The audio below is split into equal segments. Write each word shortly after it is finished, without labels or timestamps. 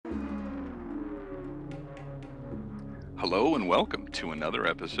Hello and welcome to another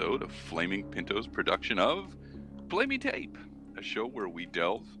episode of Flaming Pinto's production of Play Me Tape, a show where we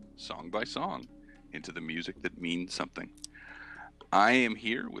delve, song by song, into the music that means something. I am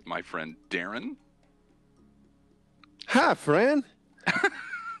here with my friend Darren. Hi, friend.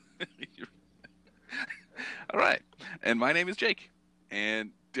 All right. And my name is Jake.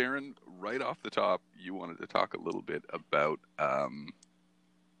 And Darren, right off the top, you wanted to talk a little bit about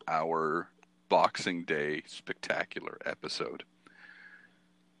our Boxing Day spectacular episode.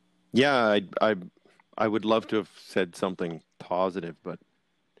 Yeah, I would love to have said something positive, but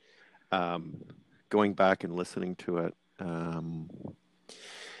going back and listening to it,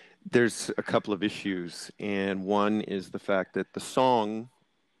 there's a couple of issues, and one is the fact that the song,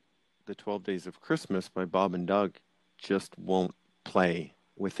 "The 12 Days of Christmas" by Bob and Doug, just won't play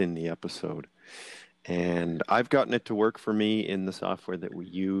within the episode. And I've gotten it to work for me in the software that we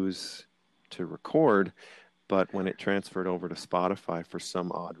use to record, but when it transferred over to Spotify, for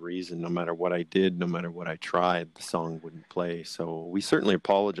some odd reason, no matter what I did, no matter what I tried, the song wouldn't play. So we certainly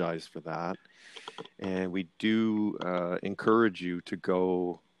apologize for that. And we do encourage you to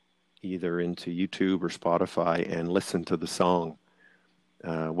go either into YouTube or Spotify and listen to the song,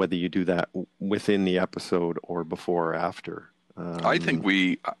 whether you do that within the episode or before or after. I think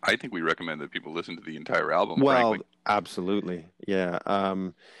we recommend that people listen to the entire album. Well, frankly. absolutely, yeah.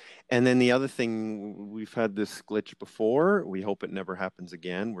 And then the other thing, we've had this glitch before. We hope it never happens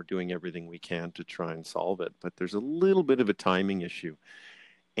again. We're doing everything we can to try and solve it, but there's a little bit of a timing issue.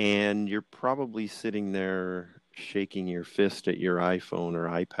 And you're probably sitting there shaking your fist at your iPhone or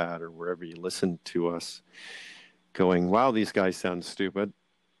iPad or wherever you listen to us, going, "Wow, these guys sound stupid."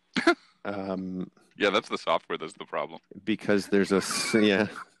 Yeah, that's the software that's the problem. Because there's a slight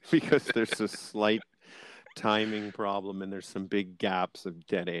timing problem, and there's some big gaps of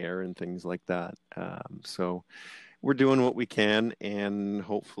dead air and things like that. So we're doing what we can, and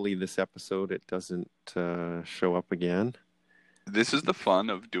hopefully this episode it doesn't show up again. This is the fun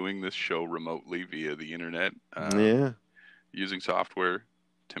of doing this show remotely via the internet. Using software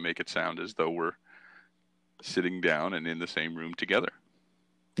to make it sound as though we're sitting down and in the same room together.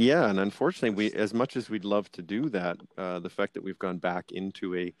 Yeah, and unfortunately, as much as we'd love to do that, the fact that we've gone back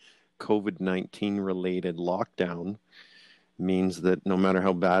into a COVID-19 related lockdown means that no matter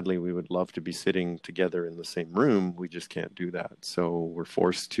how badly we would love to be sitting together in the same room, we just can't do that. So we're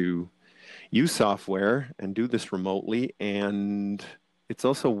forced to use software and do this remotely. And it's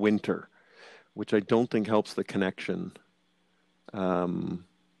also winter, which I don't think helps the connection.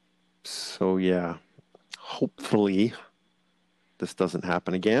 So yeah, hopefully this doesn't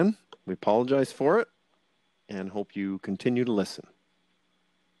happen again. We apologize for it and hope you continue to listen.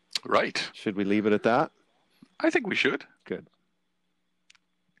 Right. Should we leave it at that? I think we should.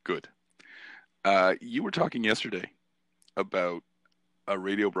 Good. You were talking yesterday about a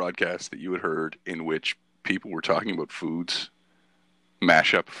radio broadcast that you had heard in which people were talking about foods,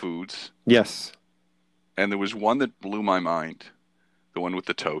 mashup foods. Yes. And there was one that blew my mind, the one with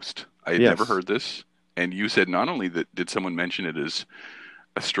the toast. I had Yes. never heard this. And you said not only that did someone mention it as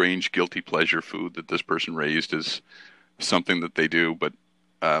a strange guilty pleasure food that this person raised as something that they do, but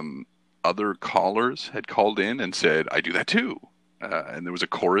other callers had called in and said, "I do that too." And there was a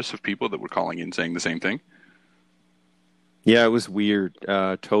chorus of people that were calling in saying the same thing. Yeah, it was weird.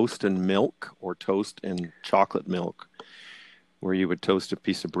 Toast and milk, or toast and chocolate milk, where you would toast a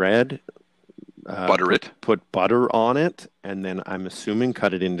piece of bread, put butter on it, and then I'm assuming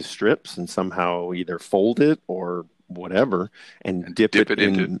cut it into strips and somehow either fold it or whatever and dip it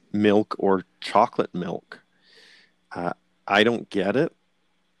in milk or chocolate milk. I don't get it.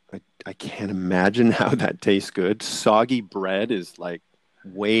 I can't imagine how that tastes good. Soggy bread is like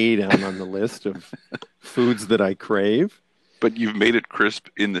way down on the list of foods that I crave. But you've made it crisp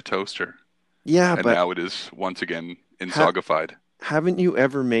in the toaster. Yeah, and but now it is once again ensogified. Haven't you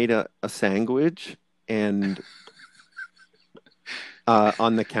ever made a sandwich and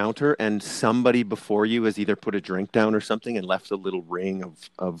on the counter, and somebody before you has either put a drink down or something and left a little ring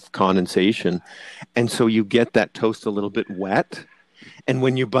of condensation, and so you get that toast a little bit wet, and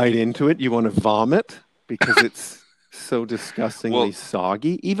when you bite into it, you want to vomit because it's so disgustingly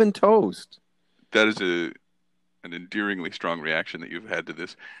soggy, even toast. That is an endearingly strong reaction that you've had to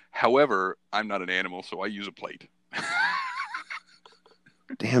this. However, I'm not an animal, so I use a plate.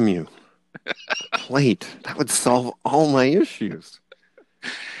 Damn you. Plate. That would solve all my issues.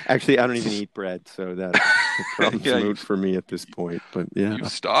 Actually, I don't even eat bread, so that the problem's moot for me at this point. But yeah. You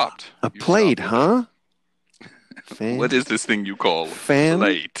stopped. A plate, huh? What is this thing you call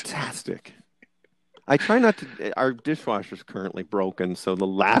fantastic? I try not to. Our dishwasher's currently broken, so the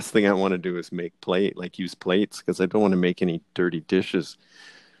last thing I want to do is use plates, because I don't want to make any dirty dishes.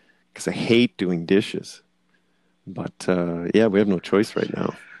 Because I hate doing dishes. But yeah, we have no choice right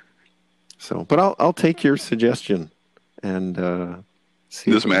now. So, but I'll take your suggestion and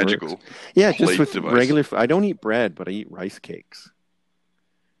see This if it works. magical Yeah, just plate with device. regular. I don't eat bread, but I eat rice cakes.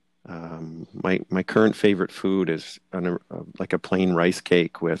 My current favorite food is like a plain rice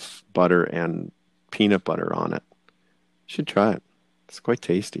cake with butter and peanut butter on it. You should try it. It's quite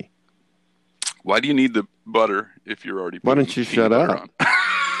tasty. Why do you need the butter if you're already Why putting don't you peanut shut butter up?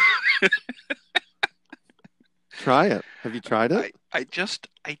 on? Try it. Have you tried it? I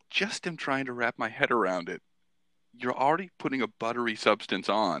just am trying to wrap my head around it. You're already putting a buttery substance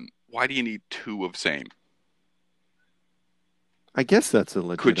on. Why do you need two of same? I guess that's a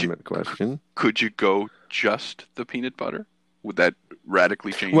Could you legitimate question. could you go just the peanut butter? Would that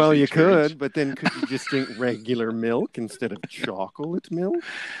radically change Well, the you experience? could, but then could you just drink regular milk instead of chocolate milk?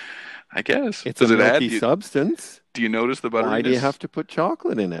 I guess. It's a Does it add? milky substance. Do you notice the Why do you butteriness? have to put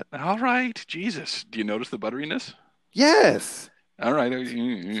chocolate in it? All right, Jesus. Do you notice the butteriness? Yes. All right.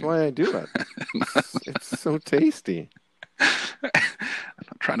 That's why I do it. It's so tasty. I'm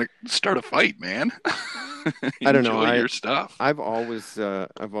not trying to start a fight, man. I don't know. Enjoy your stuff. I've always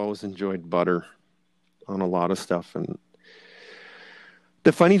enjoyed butter on a lot of stuff, and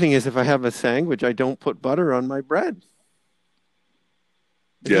the funny thing is, if I have a sandwich, I don't put butter on my bread.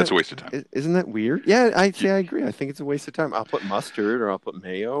 Yeah, Isn't it's a waste of time. isn't that weird? Yeah, I say I agree. I think it's a waste of time. I'll put mustard or I'll put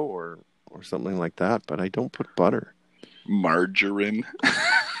mayo or something like that, but I don't put butter. Margarine.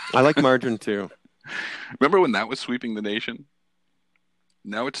 I like margarine too. Remember when that was sweeping the nation?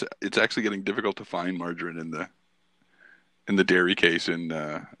 Now it's actually getting difficult to find margarine in the dairy case in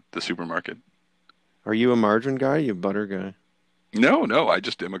the supermarket. Are you a margarine guy? You a butter guy? No, no, I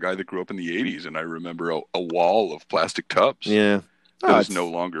just am a guy that grew up in the '80s, and I remember a wall of plastic tubs Yeah. that Oh, is no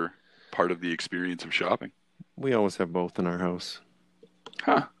longer part of the experience of shopping. we always have both in our house.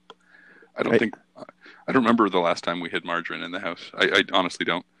 Huh? I don't I think I don't remember the last time we had margarine in the house. I honestly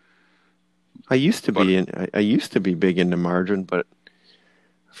don't. I used to But be I used to be big into margarine, but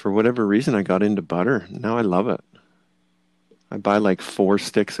for whatever reason I got into butter. Now I love it. I buy like 4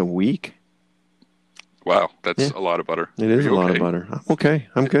 sticks a week. wow, that's Yeah, a lot of butter. it Are is a you lot of okay? butter. I'm okay.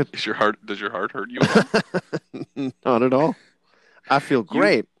 I'm good. Is your heart does your heart hurt you at all? Not at all. I feel You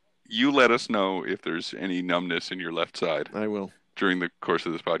great. you let us know if there's any numbness in your left side I will. during the course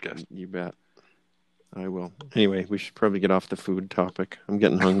of this podcast. You bet. I will. Anyway, we should probably get off the food topic. I'm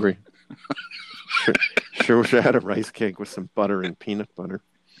getting hungry. Sure, sure wish I had a rice cake with some butter and peanut butter.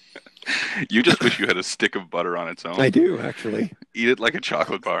 You just wish you had a stick of butter on its own. I do, actually. Eat it like a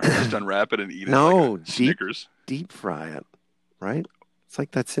chocolate bar. Just unwrap it and eat it like a No, Snickers. deep fry it, right? It's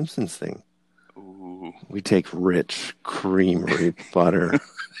like that Simpsons thing. Ooh. We take rich, creamery butter.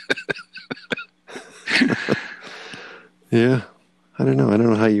 Yeah. I don't know. I don't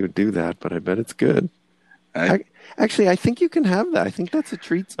know how you would do that, but I bet it's good. I Actually, I think you can have that. I think that's a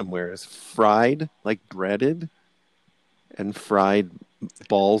treat somewhere. Is fried, like breaded, and fried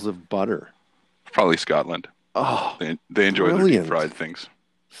balls of butter. Probably Scotland. Oh, They enjoy their deep brilliant! fried things.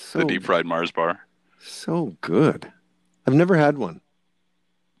 The So deep fried Mars bar. so good. I've never had one.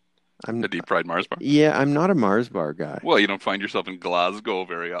 I'm The deep fried Mars bar. Yeah, I'm not a Mars bar guy. Well, you don't find yourself in Glasgow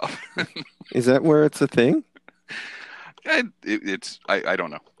very often. Is that where it's a thing? I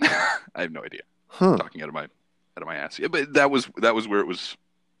don't know. I have no idea. Huh. Talking out of my ass. Yeah, but that was where it was.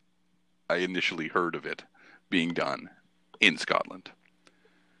 I initially heard of it being done in Scotland.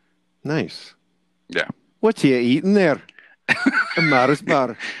 Nice. Yeah. What you eating there? A Mars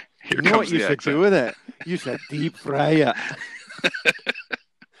bar. Here You know what comes you the should accent. do with it? You should deep fry it.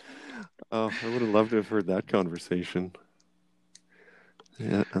 Oh, I would have loved to have heard that conversation.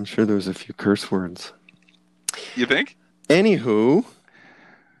 Yeah, I'm sure there was a few curse words. You think? Anywho,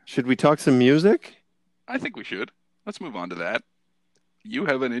 should we talk some music? I think we should. Let's move on to that. You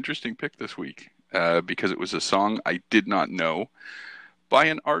have an interesting pick this week because it was a song I did not know by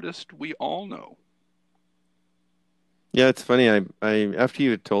an artist we all know. Yeah, it's funny. I after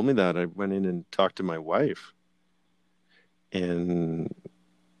you had told me that, I went in and talked to my wife and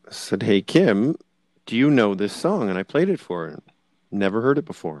said, "Hey, Kim, do you know this song?" And I played it for her. Never heard it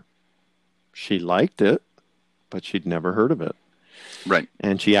before. She liked it, but she'd never heard of it. Right.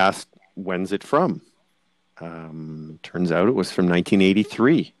 And she asked, "When's it from?" Turns out it was from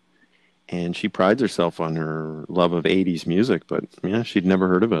 1983. And she prides herself on her love of 80s music, but yeah, she'd never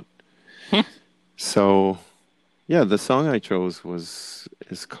heard of it. Hmm. So, yeah, the song I chose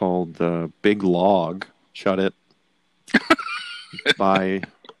is called Big Log, Shut It, by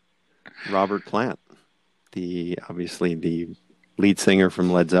Robert Plant. the obviously the lead singer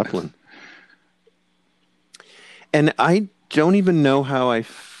from Led Zeppelin. And I don't even know how I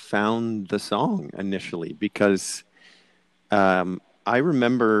found the song initially because I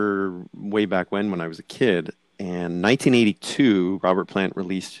remember way back when I was a kid, and 1982, Robert Plant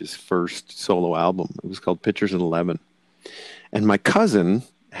released his first solo album. It was called Pictures at 11. And my cousin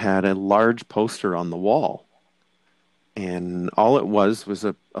had a large poster on the wall. And all it was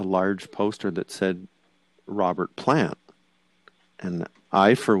a large poster that said Robert Plant. And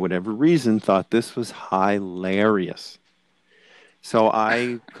I, for whatever reason, thought this was hilarious. So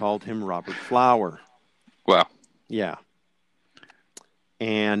I called him Robert Flower. Wow. Yeah.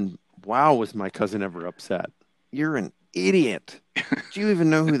 And wow, was my cousin ever upset. You're an idiot. Do you even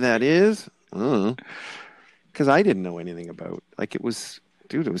know who that is? Because I didn't know anything about. Like it was,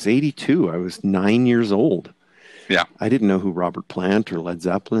 dude, it was 82. I was 9 years old. Yeah. I didn't know who Robert Plant or Led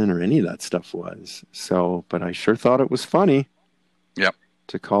Zeppelin or any of that stuff was. So, but I sure thought it was funny. Yep.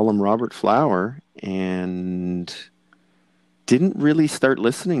 To call him Robert Flower, and didn't really start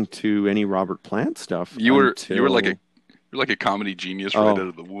listening to any Robert Plant stuff You were like a comedy genius right out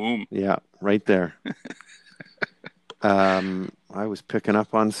of the womb. Yeah, right there. I was picking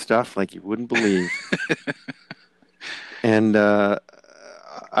up on stuff like you wouldn't believe. And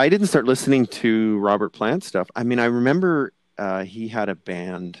I didn't start listening to Robert Plant stuff. I mean, I remember he had a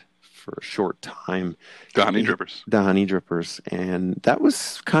band for a short time. The Honey Drippers. The Honey Drippers. And that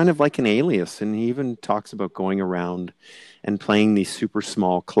was kind of like an alias. And he even talks about going around and playing these super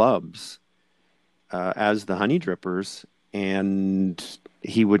small clubs as the Honey Drippers. And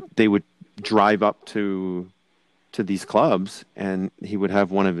they would drive up to these clubs, and he would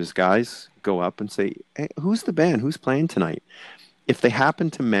have one of his guys go up and say, "Hey, who's the band? Who's playing tonight?" If they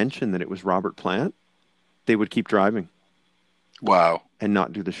happened to mention that it was Robert Plant, they would keep driving. Wow. And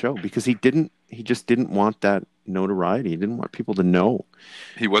not do the show because he just didn't want that notoriety. He didn't want people to know.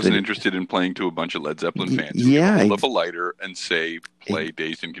 He wasn't interested in playing to a bunch of Led Zeppelin fans. Yeah. Hold up a lighter and say, play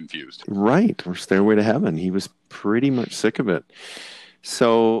Dazed and Confused. Right. Or Stairway to Heaven. He was pretty much sick of it.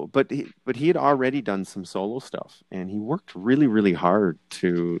 So, but he had already done some solo stuff, and he worked really, really hard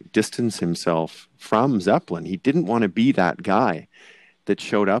to distance himself from Zeppelin. He didn't want to be that guy that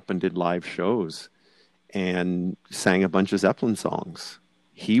showed up and did live shows and sang a bunch of Zeppelin songs.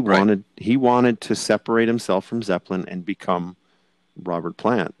 He wanted to separate himself from Zeppelin and become Robert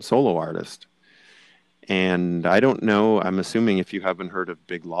Plant, solo artist. And I don't know, I'm assuming if you haven't heard of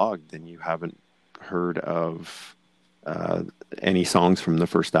Big Log, then you haven't heard of any songs from the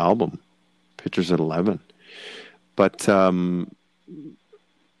first album, Pictures at 11. But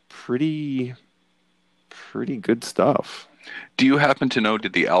pretty good stuff. Do you happen to know,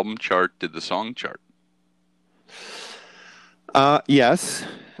 did the album chart, did the song chart? Yes.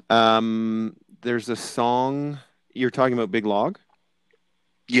 There's a song, you're talking about Big Log?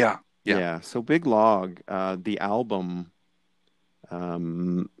 Yeah. So Big Log, the album,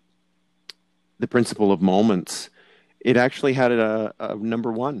 The Principle of Moments, it actually had a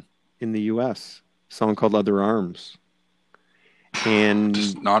number one in the U.S., a song called Other Arms. And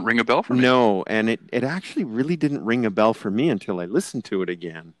does not ring a bell for me. No, and it actually really didn't ring a bell for me until I listened to it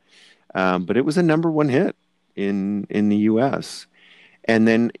again. But it was a number one hit in the U.S. And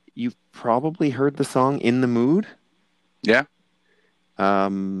then you've probably heard the song In the Mood. Yeah.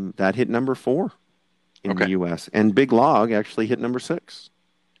 That hit number 4 in the U.S. And Big Log actually hit number 6.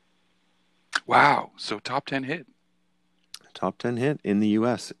 Wow. So top 10 hit. Top 10 hit in the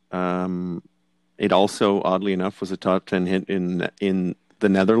U.S. It also, oddly enough, was a top 10 hit in the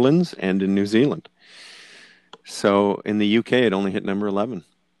Netherlands and in New Zealand. So in the UK, it only hit number 11.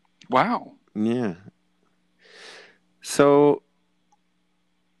 Wow. Yeah. So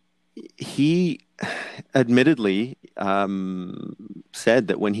he admittedly said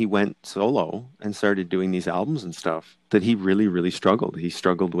that when he went solo and started doing these albums and stuff, that he really, really struggled. He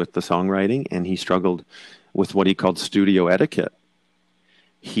struggled with the songwriting, and he struggled with what he called studio etiquette.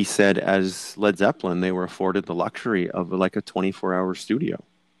 He said as Led Zeppelin, they were afforded the luxury of like a 24-hour studio.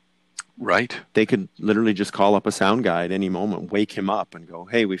 Right. They could literally just call up a sound guy at any moment, wake him up and go,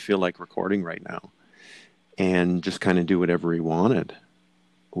 "Hey, we feel like recording right now," and just kind of do whatever he wanted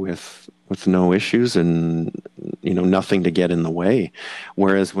with no issues and nothing to get in the way.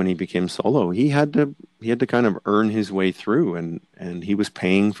 Whereas when he became solo, he had to kind of earn his way through, and he was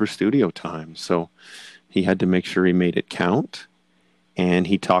paying for studio time, so he had to make sure he made it count. And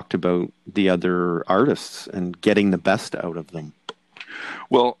he talked about the other artists and getting the best out of them.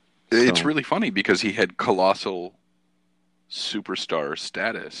 Well, it's really funny because he had colossal superstar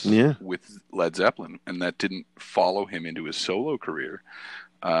status with Led Zeppelin, and that didn't follow him into his solo career.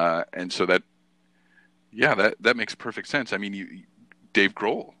 And so that Yeah, that makes perfect sense. I mean, Dave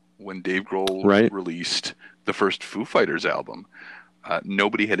Grohl, when Dave Grohl right? released the first Foo Fighters album,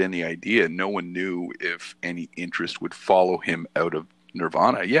 nobody had any idea. No one knew if any interest would follow him out of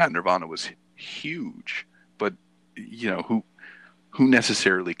Nirvana. Yeah, Nirvana was huge, but who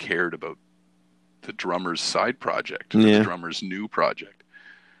necessarily cared about the drummer's side project or the Yeah, drummer's new project?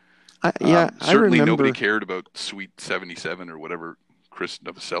 I Certainly, nobody remember. cared about Sweet 77 or whatever Chris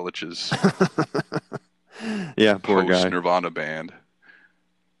Novoselic's Yeah, poor post guy. Nirvana band.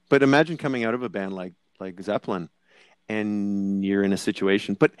 But imagine coming out of a band like Zeppelin, and you're in a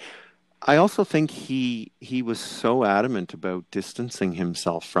situation. But I also think he was so adamant about distancing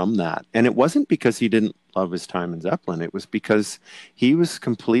himself from that. And it wasn't because he didn't love his time in Zeppelin. It was because he was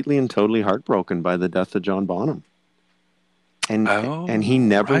completely and totally heartbroken by the death of John Bonham. And he Oh,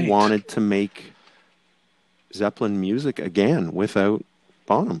 never right. wanted to make Zeppelin music again without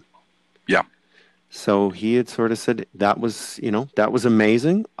Bonham. Yeah. So he had sort of said that was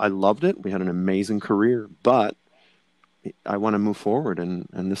amazing. I loved it. We had an amazing career, but I want to move forward, and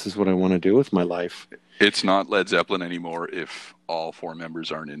this is what I want to do with my life. It's not Led Zeppelin anymore if all four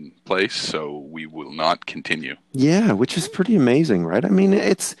members aren't in place, so we will not continue. Yeah, which is pretty amazing, right? I mean,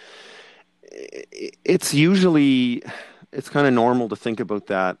 it's usually it's kind of normal to think about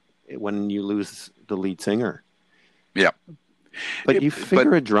that when you lose the lead singer. Yeah. But you But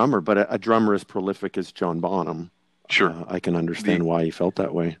figure a drummer, but a drummer as prolific as John Bonham, sure, I can the understand why he felt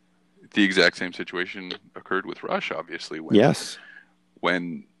that way. the exact same situation occurred with Rush, obviously, Yes.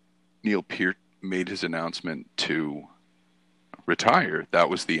 when Neil Peart made his announcement to retire. That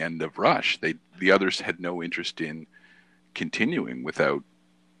was the end of Rush. The others had no interest in continuing without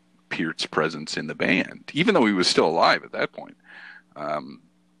Peart's presence in the band, even though he was still alive at that point.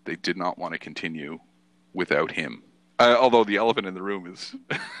 They did not want to continue without him. Although the elephant in the room is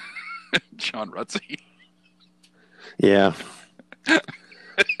John Rutsey. Yeah.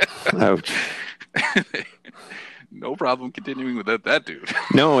 Ouch. No problem continuing without that dude.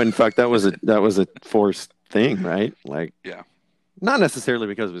 No, in fact, that was a forced thing, right? Like, Yeah, not necessarily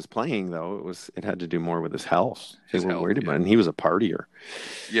because of his playing, though. It had to do more with his health. They his were health. worried about Yeah, it, and he was a partier.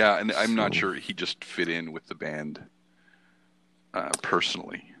 yeah, and I'm not So sure he just fit in with the band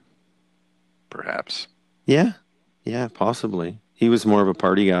personally, perhaps. yeah, yeah, possibly. He was more of a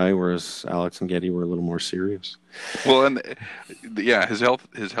party guy, whereas Alex and Getty were a little more serious. Well, and yeah, his health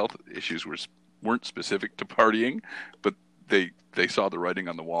issues weren't specific to partying, but they saw the writing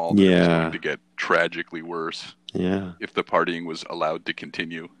on the wall that it was going Yeah, to get tragically worse yeah, if the partying was allowed to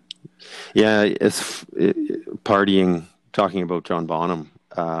continue. yeah. Partying. Talking about John Bonham,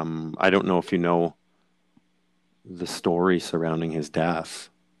 I don't know if you know the story surrounding his death,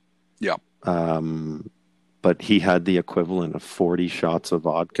 Yeah, um, but he had the equivalent of 40 shots of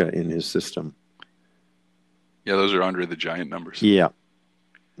vodka in his system. yeah, those are Andre the Giant numbers. Yeah,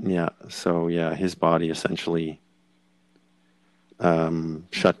 yeah. So yeah, his body essentially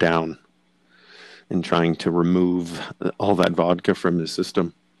shut down in trying to remove all that vodka from his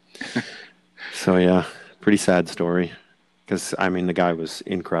system. So yeah, pretty sad story. Because I mean, the guy was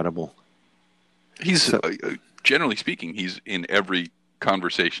incredible. He's So generally speaking, he's in every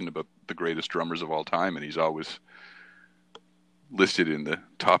conversation about the greatest drummers of all time, and he's always listed in the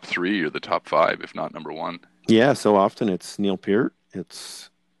top three or the top five, if not number one. yeah, so often it's Neil Peart, it's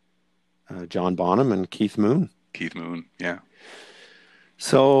John Bonham, and Keith Moon. Keith Moon, yeah.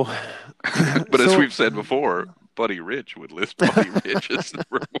 So, But as so we've said before, Buddy Rich would list Buddy Rich as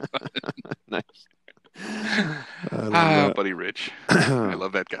number one. nice. I love Buddy Rich. I that.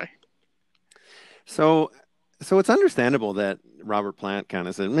 love that guy. So, so it's understandable that Robert Plant kind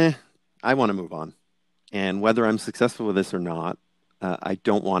of said, "Meh, I want to move on, and whether I'm successful with this or not, I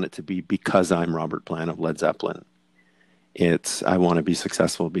don't want it to be because I'm Robert Plant of Led Zeppelin. It's I want to be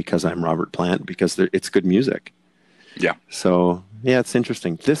successful because I'm Robert Plant because it's good music." Yeah. So yeah, it's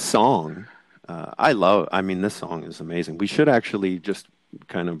interesting. This song, I love. I mean, this song is amazing. We should actually just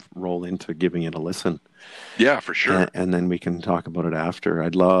kind of roll into giving it a listen, Yeah, for sure. and then we can talk about it after.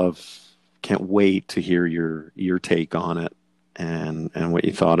 Can't wait to hear your take on it and what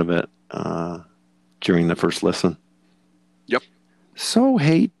you thought of it during the first listen. Yep. So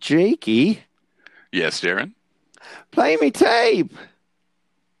hey, Jakey, Yes, Darren. play me tape.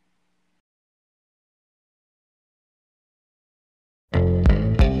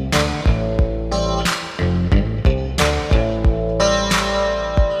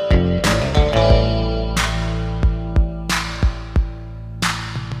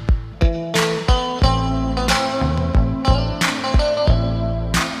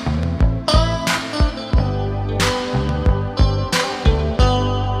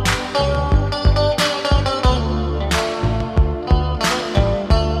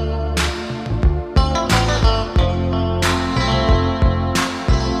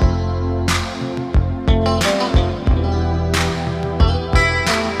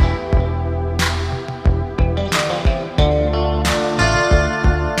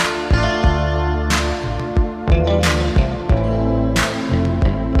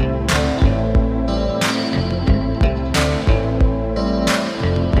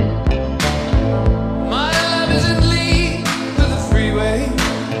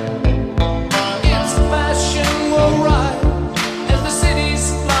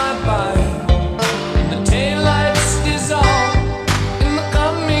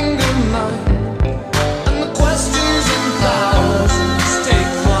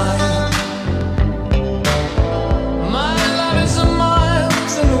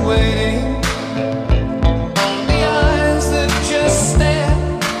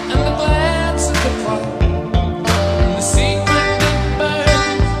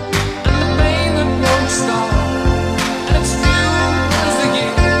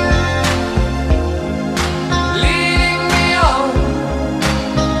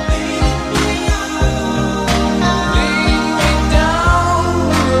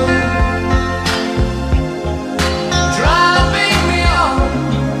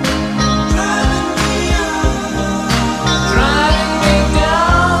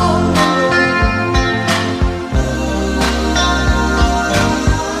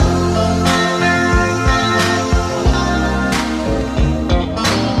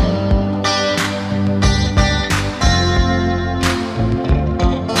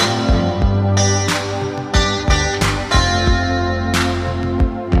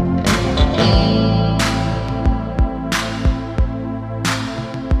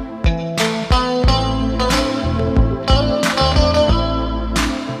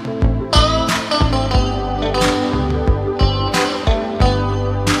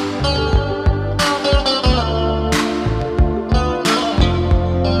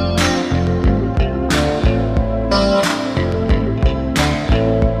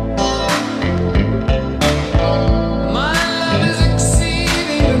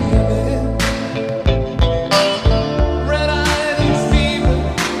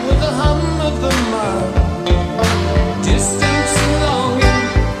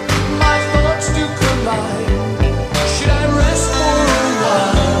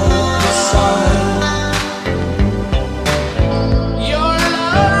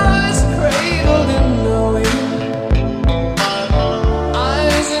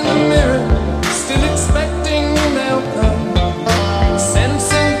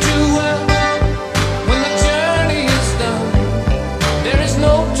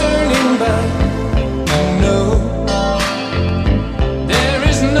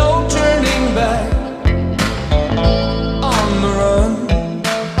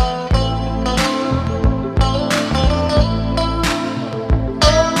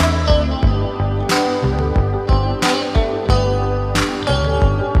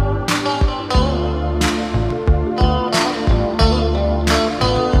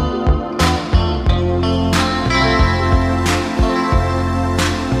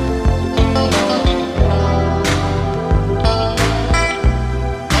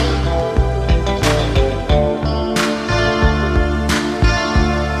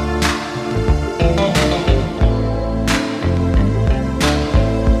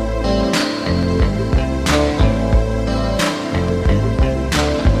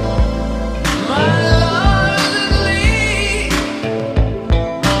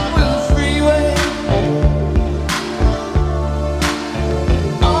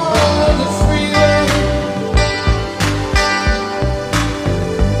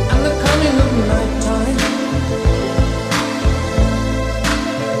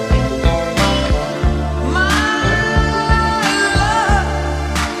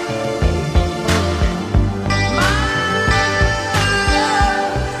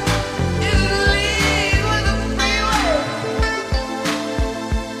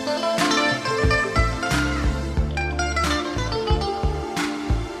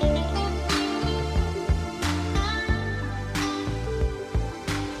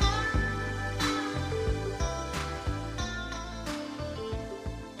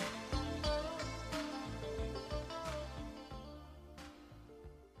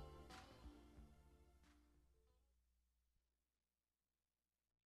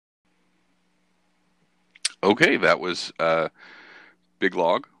 Okay, that was Big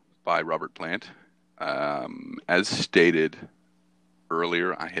Log by Robert Plant. As stated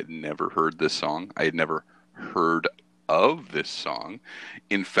earlier, I had never heard this song. I had never heard of this song.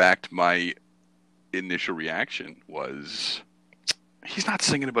 In fact, my initial reaction was, he's not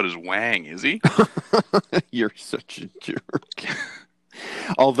singing about his wang, is he? You're such a jerk.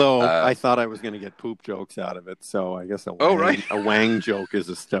 Although Uh, I thought I was going to get poop jokes out of it, so I guess oh, right. a wang joke is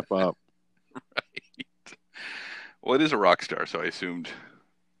a step up. Well, it is a rock star, so I assumed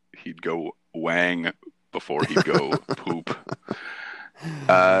he'd go wang before he'd go poop.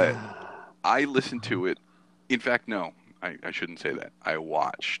 Uh, I listened to it. In fact, no, I shouldn't say that. I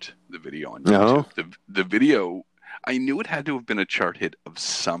watched the video on No. YouTube. The video, I knew it had to have been a chart hit of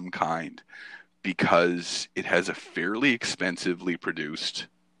some kind because it has a fairly expensively produced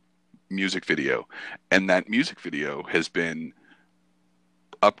music video, and that music video has been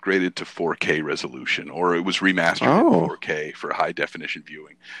upgraded to 4K resolution, or it was remastered in 4K for high definition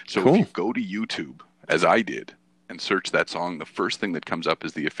viewing. So if Cool. you go to YouTube, as I did, and search that song, the first thing that comes up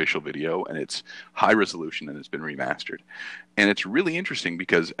is the official video, and it's high resolution and it's been remastered. And it's really interesting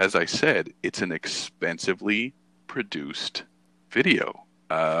because, as I said, it's an expensively produced video.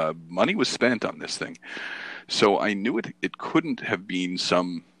 Money was spent on this thing. So I knew it couldn't have been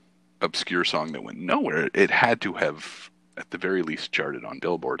some obscure song that went nowhere. It had to have, at the very least, charted on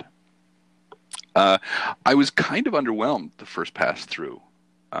Billboard. I was kind of underwhelmed the first pass through.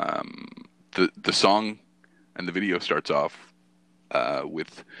 The song and the video starts off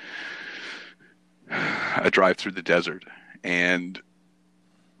with a drive through the desert, and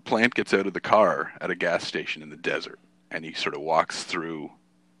Plant gets out of the car at a gas station in the desert, and he sort of walks through,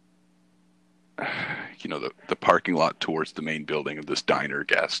 the parking lot towards the main building of this diner,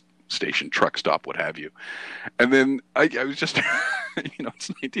 gas station, truck stop, what have you. And then I was just, it's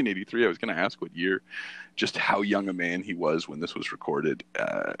 1983. I was going to ask what year, just how young a man he was when this was recorded,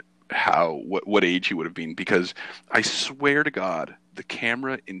 what age he would have been, because I swear to God, the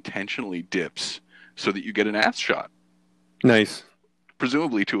camera intentionally dips so that you get an ass shot. Nice.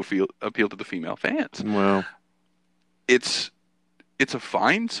 Presumably to appeal to the female fans. Wow. It's a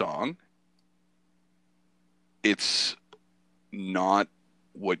fine song. It's not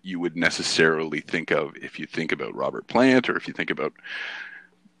what you would necessarily think of if you think about Robert Plant, or if you think about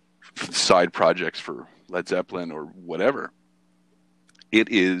side projects for Led Zeppelin or whatever. It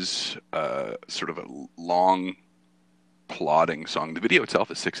is sort of a long, plodding song. The video itself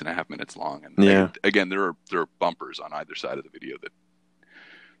is 6.5 minutes long, and again, there are bumpers on either side of the video that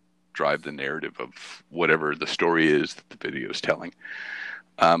drive the narrative of whatever the story is that the video is telling.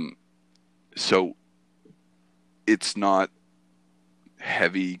 So it's not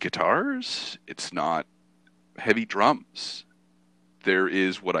heavy guitars, it's not heavy drums. There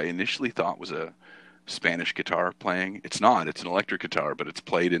is what I initially thought was a Spanish guitar playing. It's not. It's an electric guitar, but it's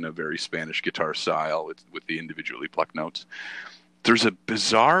played in a very Spanish guitar style with the individually plucked notes. There's a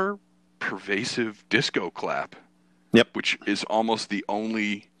bizarre, pervasive disco clap, which is almost the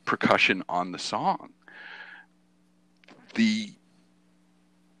only percussion on the song. The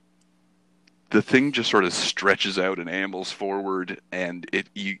thing just sort of stretches out and ambles forward, and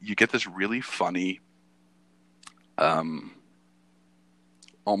you get this really funny,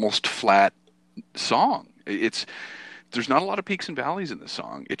 almost flat song. There's not a lot of peaks and valleys in this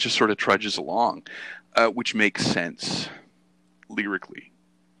song. It just sort of trudges along, which makes sense lyrically,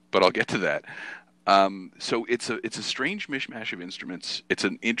 but I'll get to that. So it's a strange mishmash of instruments. It's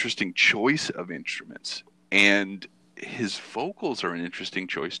an interesting choice of instruments, and his vocals are an interesting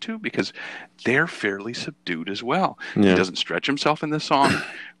choice too, because they're fairly subdued as well. He doesn't stretch himself in this song.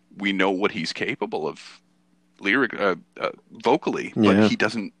 We know what he's capable of vocally, but he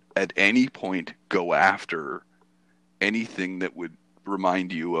doesn't at any point go after anything that would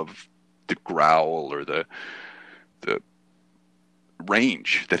remind you of the growl or the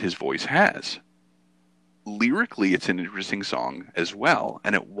range that his voice has. Lyrically, it's an interesting song as well,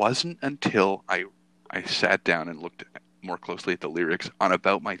 and it wasn't until I sat down and looked more closely at the lyrics on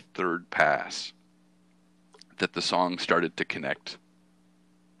about my third pass that the song started to connect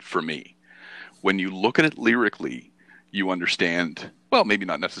for me. When you look at it lyrically, you understand, well, maybe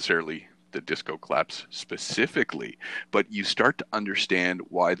not necessarily the disco claps specifically, but you start to understand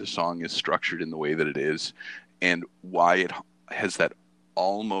why the song is structured in the way that it is, and why it has that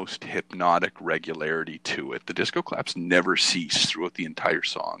almost hypnotic regularity to it. The disco claps never cease throughout the entire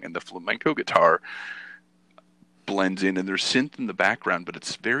song, and the flamenco guitar blends in, and there's synth in the background, but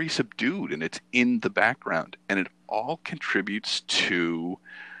it's very subdued and it's in the background, and it all contributes to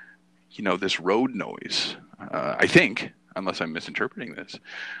this road noise. I think unless I'm misinterpreting this.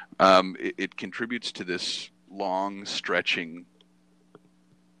 It contributes to this long stretching,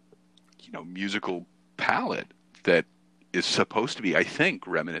 musical palette that is supposed to be, I think,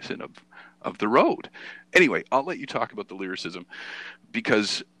 reminiscent of the road. Anyway, I'll let you talk about the lyricism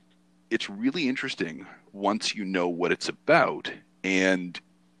because it's really interesting once you know what it's about. And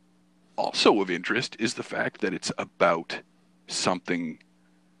also of interest is the fact that it's about something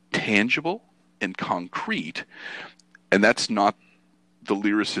tangible and concrete. And that's not the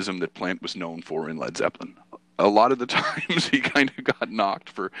lyricism that Plant was known for in Led Zeppelin. A lot of the times he kind of got knocked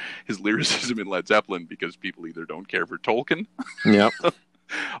for his lyricism in Led Zeppelin because people either don't care for Tolkien Yep.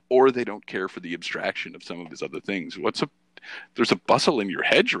 or they don't care for the abstraction of some of his other things. There's a bustle in your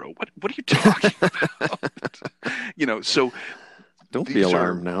hedgerow. What are you talking about? So Don't be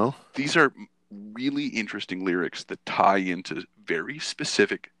alarmed now. These are really interesting lyrics that tie into very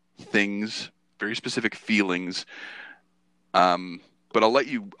specific things, very specific feelings. But I'll let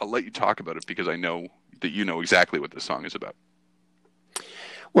you talk about it because I know that you know exactly what this song is about.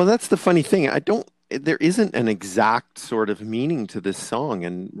 Well, that's the funny thing. There isn't an exact sort of meaning to this song,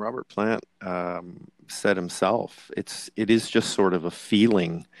 and Robert Plant said himself, it is just sort of a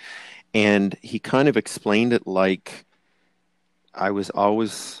feeling, and he kind of explained it like I was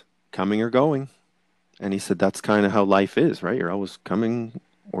always coming or going, and he said that's kind of how life is, right? You're always coming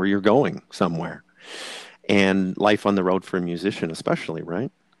or you're going somewhere, and life on the road for a musician, especially,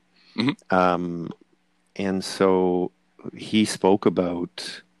 right? Mm-hmm. And so he spoke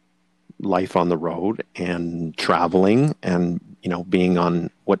about life on the road and traveling and, being on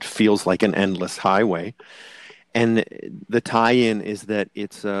what feels like an endless highway. And the tie-in is that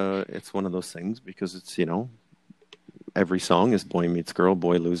it's one of those things because it's, every song is boy meets girl,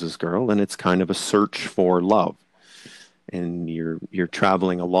 boy loses girl, and it's kind of a search for love. And you're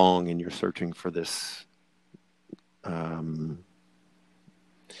traveling along and you're searching for this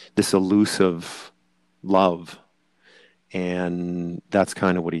this elusive love. And that's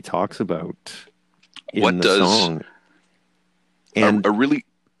kind of what he talks about in the song. And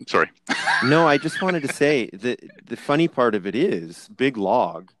sorry. No, I just wanted to say that the funny part of it is Big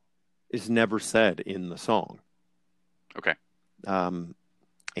Log is never said in the song. Okay. The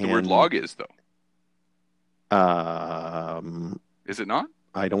word log is, though. Is it not?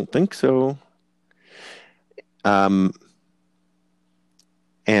 I don't think so. But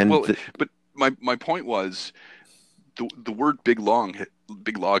my point was the word big log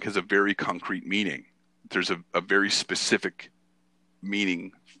has a very concrete meaning. There's a very specific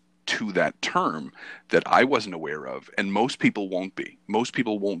meaning to that term that I wasn't aware of, and most people won't be. Most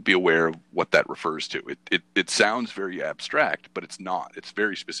people won't be aware of what that refers to. It sounds very abstract, but it's not. It's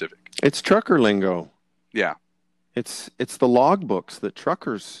very specific. It's trucker lingo. Yeah. It's the log books that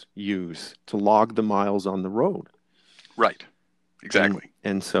truckers use to log the miles on the road. Right. Exactly.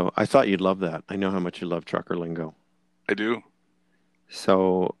 And so I thought you'd love that. I know how much you love trucker lingo. I do.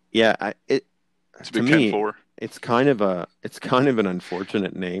 So yeah, it's a big 10-4. It's kind of an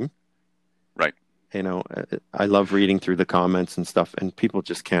unfortunate name. Right. I love reading through the comments and stuff, and people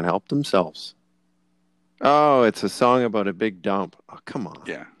just can't help themselves. Oh, it's a song about a big dump. Oh, come on.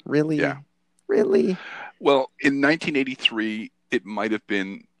 Yeah. Really? Yeah. Really? Well, in 1983, it might have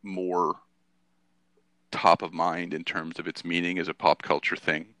been more top of mind in terms of its meaning as a pop culture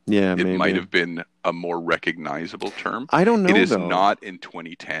thing. Yeah, it maybe. might have been a more recognizable term. I don't know, It is though. not in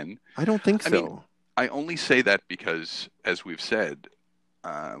 2010. I don't think so. I mean, I only say that because, as we've said,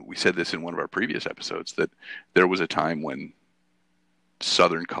 we said this in one of our previous episodes, that there was a time when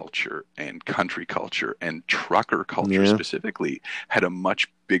Southern culture and country culture and trucker culture specifically had a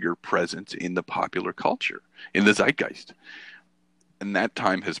much bigger presence in the popular culture, in the zeitgeist. And that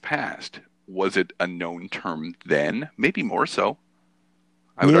time has passed. Was it a known term then? Maybe more so.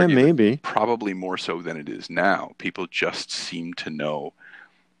 I would argue maybe. Probably more so than it is now. People just seem to know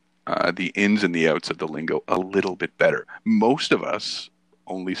the ins and the outs of the lingo a little bit better. Most of us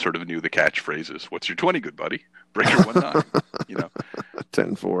only sort of knew the catchphrases. What's your 20, good buddy? Break your 1-9.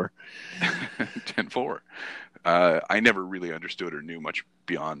 10-4. 10-4. I never really understood or knew much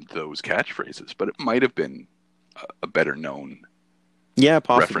beyond those catchphrases, but it might have been a better known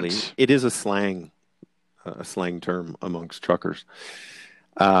possibly. reference. It is a slang term amongst truckers.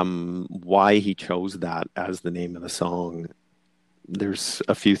 Why he chose that as the name of the song, there's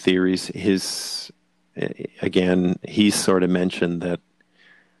a few theories. He's sort of mentioned that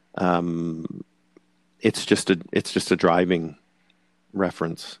it's just a driving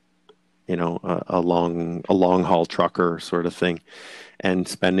reference, a long haul trucker sort of thing, and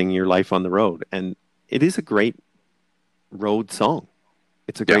spending your life on the road. And it is a great road song.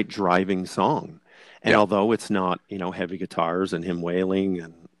 It's a great driving song. And Yeah. although it's not, heavy guitars and him wailing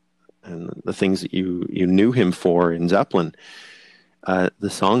and the things that you knew him for in Zeppelin, the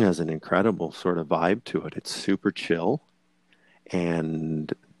song has an incredible sort of vibe to it. It's super chill,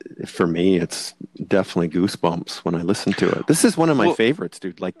 and for me, it's definitely goosebumps when I listen to it. This is one of my Well, favorites,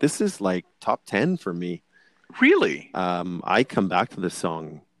 dude. Like, this is like top 10 for me. really? I come back to this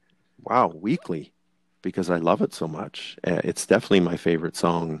song, wow, weekly because I love it so much. It's definitely my favorite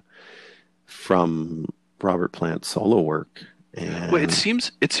song from Robert Plant's solo work. Well, And it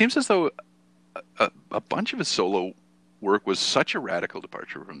seems as though a bunch of his solo work was such a radical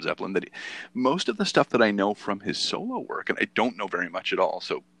departure from Zeppelin that most of the stuff that I know from his solo work, and I don't know very much at all,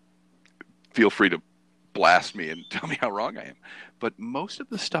 so feel free to blast me and tell me how wrong I am. But most of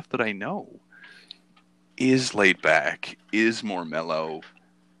the stuff that I know is laid back, is more mellow.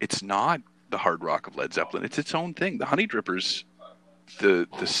 It's not the hard rock of Led Zeppelin. It's its own thing. The Honey Drippers, the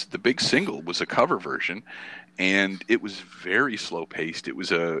big single was a cover version, and it was very slow paced. It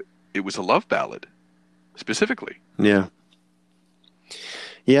was a love ballad specifically. yeah,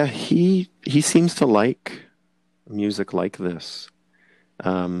 yeah, he seems to like music like this.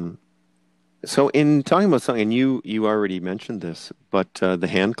 Um, so in talking about something, and you already mentioned this, but the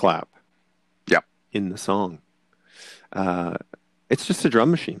hand clap Yeah, in the song, uh, it's just a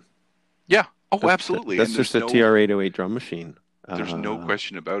drum machine. yeah. Oh, absolutely. That's And just a TR-808 drum machine. there's no Uh,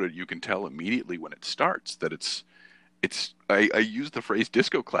 question about it. You can tell immediately when it starts that I use the phrase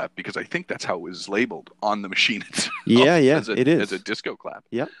disco clap because I think that's how it was labeled on the machine yeah, itself yeah, it as a is. disco clap.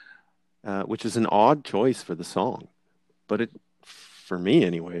 Yep. Which is an odd choice for the song, but for me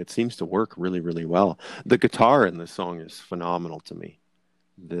anyway, it seems to work really, really well. The guitar in this song is phenomenal to me.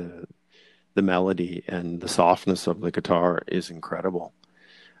 The the melody and the softness of the guitar is incredible.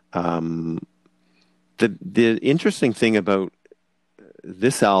 Um, the interesting thing about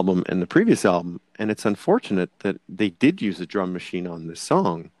this album and the previous album, and it's unfortunate that they did use a drum machine on this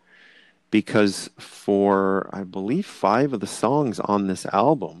song because for I believe 5 of the songs on this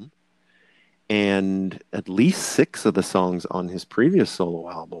album and at least 6 of the songs on his previous solo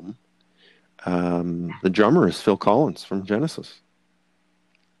album, the drummer is Phil Collins from Genesis.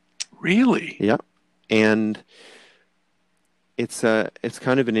 Really? Yeah, and it's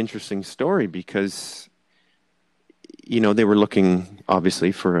kind of an interesting story because they were looking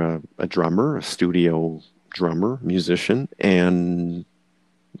obviously for a drummer, a studio drummer, musician, and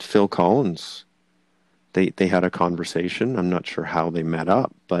Phil Collins. They had a conversation. I'm not sure how they met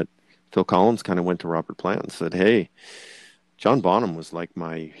up, but Phil Collins kind of went to Robert Plant and said, "Hey, John Bonham was like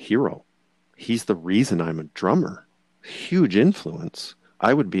my hero. He's the reason I'm a drummer. Huge influence.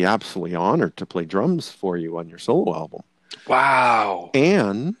 I would be absolutely honored to play drums for you on your solo album." Wow.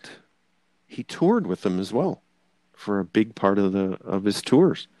 And he toured with them as well for a big part of his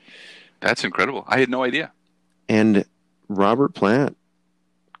tours. That's incredible. I had no idea. And Robert Plant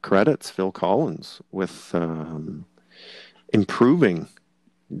credits Phil Collins with improving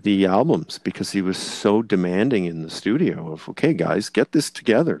the albums because he was so demanding in the studio of, okay, guys, get this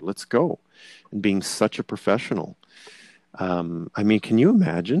together, let's go, and being such a professional. I mean, can you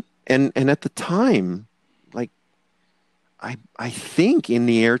imagine? And at the time, like I think In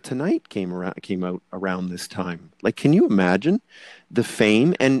the Air Tonight came out around this time. Like, can you imagine the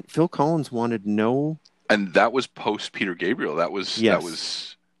fame? And Phil Collins wanted no. And that was post Peter Gabriel. That Yes,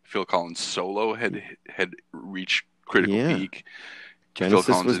 was Phil Collins solo had reached critical yeah. peak. Phil Genesis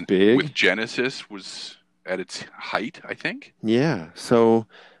Collins was big. with Genesis was at its height, I think. Yeah. So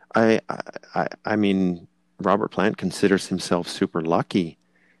I mean, Robert Plant considers himself super lucky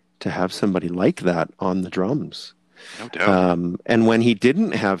to have somebody like that on the drums. No doubt. And when he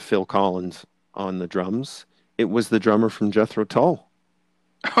didn't have Phil Collins on the drums, it was the drummer from Jethro Tull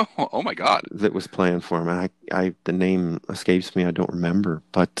Oh my God. that was playing for him. The name escapes me. I don't remember.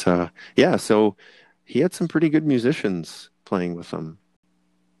 But yeah, so he had some pretty good musicians playing with him.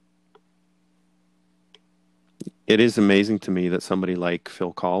 It is amazing to me that somebody like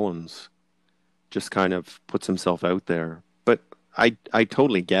Phil Collins just kind of puts himself out there. But I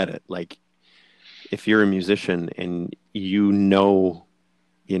totally get it. Like, if you're a musician and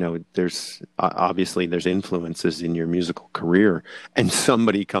there's obviously there's influences in your musical career, and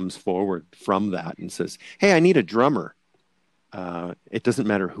somebody comes forward from that and says, "Hey, I need a drummer." It doesn't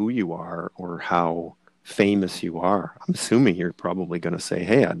matter who you are or how famous you are. I'm assuming you're probably going to say,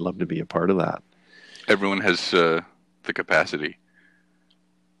 "Hey, I'd love to be a part of that." Everyone has the capacity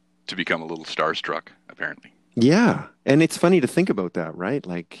to become a little starstruck, apparently. Yeah, and it's funny to think about that, right?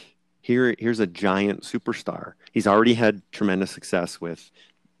 Like, here's a giant superstar. He's already had tremendous success with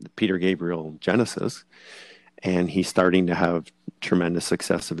Peter Gabriel Genesis, and he's starting to have tremendous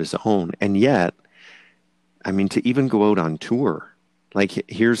success of his own. And yet, I mean, to even go out on tour, like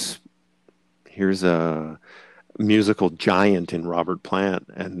here's a musical giant in Robert Plant,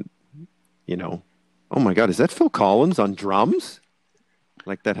 and you know, oh my God, is that Phil Collins on drums?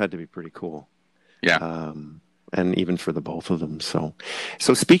 Like that had to be pretty cool. Yeah. Um, and even for the both of them. So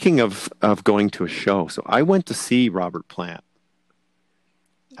speaking of going to a show, so I went to see Robert Plant.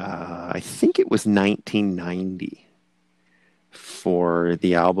 I think it was 1990 for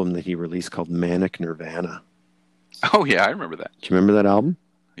the album that he released called Manic Nirvana. Oh yeah, I remember that. Do you remember that album?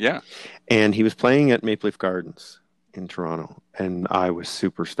 Yeah. And he was playing at Maple Leaf Gardens in Toronto, and I was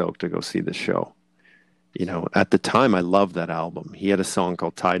super stoked to go see the show. You know, at the time, I loved that album. He had a song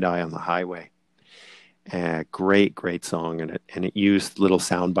called "Tie Dye on the Highway." Great, great song, and it used little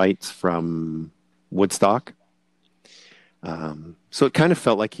sound bites from Woodstock. So it kind of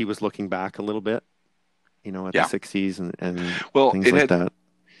felt like he was looking back a little bit, you know, at the Yeah. '60s and Well, things like that.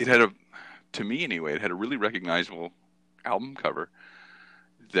 it had a to me anyway, it had a really recognizable album cover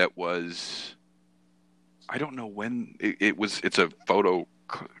that was I don't know when it was. It's a photo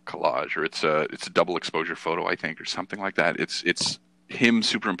collage, or it's a double exposure photo, I think, or something like that. It's him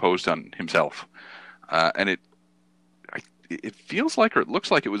superimposed on himself, and it feels like, or it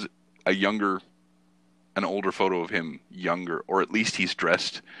looks like, it was a younger, an older photo of him younger, or at least he's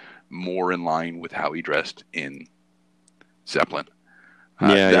dressed more in line with how he dressed in Zeppelin.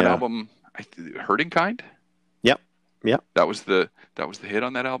 Yeah, That yeah. album, Hurting Kind, Yep, yep. that was the hit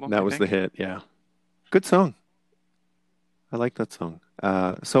on that album, That I was the think. hit. Yeah. Good song. I like that song.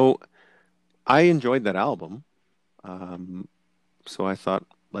 So I enjoyed that album. Um, so I thought,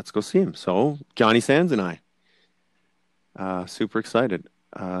 let's go see him. So Johnny Sands and I, super excited.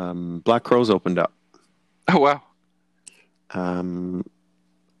 Black Crowes opened up. Oh wow. Um,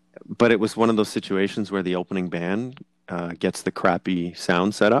 but it was one of those situations where the opening band gets the crappy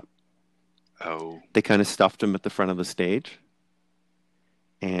sound set up. Oh They kind of stuffed him at the front of the stage,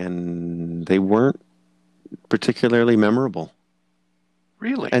 and they weren't particularly memorable.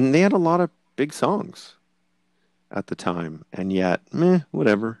 really? And they had a lot of big songs at the time, and yet, meh,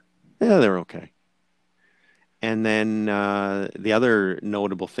 whatever. Yeah, they're okay. And then the other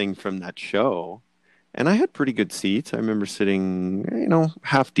notable thing from that show, and I had pretty good seats. I remember sitting, you know,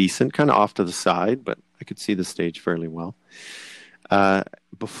 half decent, kind of off to the side, but I could see the stage fairly well. Uh,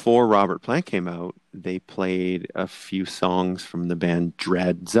 Before Robert Plant came out, they played a few songs from the band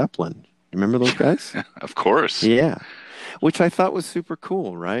Dread Zeppelin. Remember those guys? Of course. Yeah, which I thought was super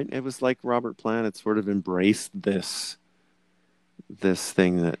cool, right? It was like Robert Plant had sort of embraced this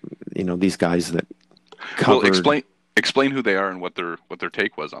thing that, you know, these guys that Well, covered. explain who they are and what their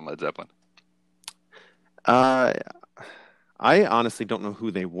take was on Led Zeppelin. Uh, I honestly don't know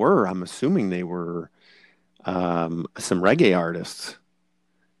who they were. I'm assuming they were some reggae artists,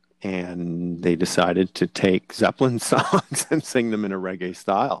 and they decided to take Zeppelin songs and sing them in a reggae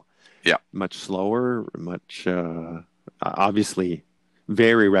style, Yeah, much slower, much obviously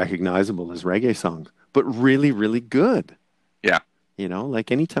very recognizable as reggae songs, but really, really good. yeah, You know,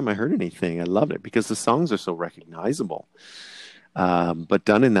 like anytime I heard anything, I loved it because the songs are so recognizable, but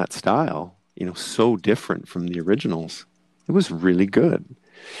done in that style, you know, so different from the originals. It was really good.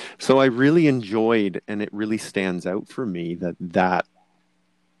 So I really enjoyed, and it really stands out for me that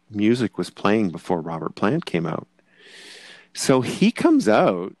music was playing before Robert Plant came out. So he comes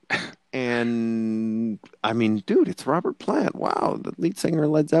out, and I mean, dude, it's Robert Plant. Wow, the lead singer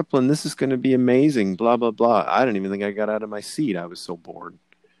of Led Zeppelin. This is going to be amazing. Blah blah blah. I didn't even think I got out of my seat. I was so bored.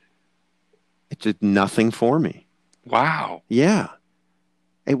 It did nothing for me. wow. Yeah,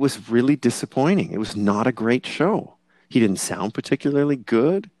 it was really disappointing. It was not a great show. He didn't sound particularly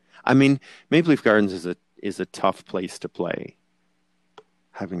good. I mean, Maple Leaf Gardens is a tough place to play.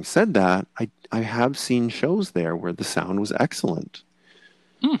 Having said that, I have seen shows there where the sound was excellent.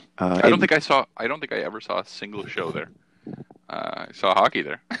 Hmm. It I don't think I ever saw a single show there. I saw hockey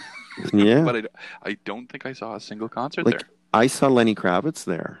there, Yeah, but I don't think I saw a single concert there. like I saw Lenny Kravitz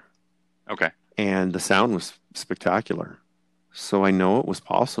there, Okay, and the sound was spectacular. So I know it was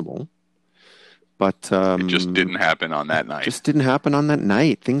possible, but it just didn't happen on that night. just didn't happen on that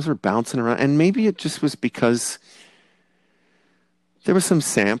night. Things were bouncing around, and maybe it just was because there was some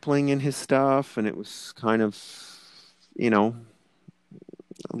sampling in his stuff, and it was kind of, you know,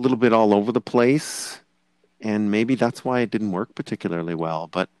 a little bit all over the place. And maybe that's why it didn't work particularly well.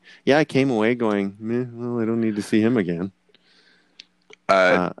 But yeah, I came away going, meh, well, I don't need to see him again. Uh,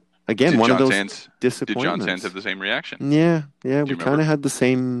 Uh, Again, did one of John those Sands did John Sands have disappointments. the same reaction? Yeah, yeah, Do you we kind remember? of had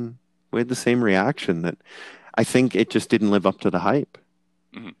we had the same reaction that I think it just didn't live up to the hype.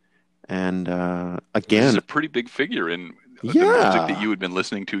 Hmm. And This is again, a pretty big figure in the music that Yeah. you had been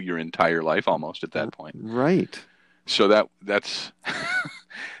listening to your entire life almost at that point. Right. So that's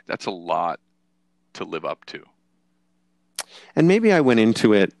that's a lot to live up to. And maybe I went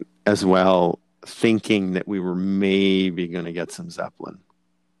into it as well thinking that we were maybe going to get some Zeppelin,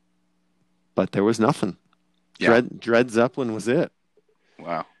 but there was nothing. Yeah. Dread Zeppelin was it.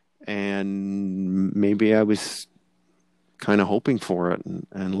 Wow. And maybe I was kind of hoping for it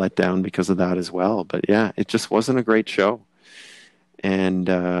and let down because of that as well. But yeah, it just wasn't a great show. And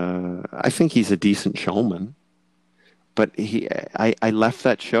I think he's a decent showman. But I left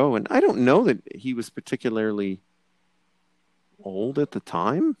that show, and I don't know that he was particularly old at the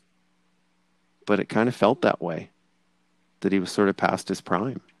time, but it kind of felt that way, that he was sort of past his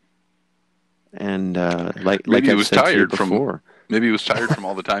prime. And like Maybe he I've was said to you tired from before, maybe he was tired from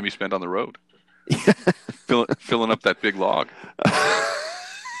all the time he spent on the road, filling up that big log.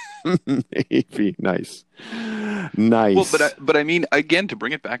 maybe nice, Well, nice. but I mean, again, to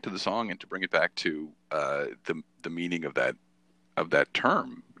bring it back to the song and to bring it back to the meaning of that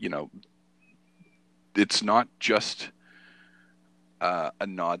term, it's not just a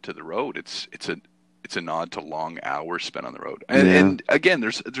nod to the road. It's a nod to long hours spent on the road. Yeah, And again,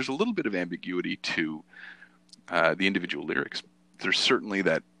 there's a little bit of ambiguity to the individual lyrics. There's certainly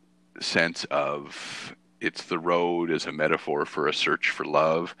that sense of it's the road as a metaphor for a search for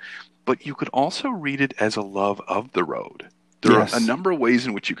love, but you could also read it as a love of the road. There are a yes, number of ways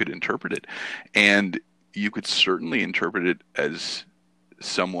in which you could interpret it, and you could certainly interpret it as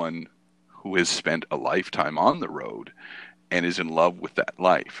someone who has spent a lifetime on the road and is in love with that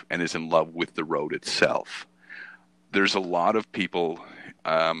life and is in love with the road itself. There's a lot of people,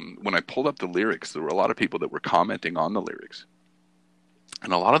 when I pulled up the lyrics, there were a lot of people that were commenting on the lyrics.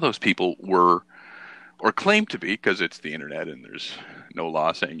 And a lot of those people were, or claimed to be, because it's the internet and there's no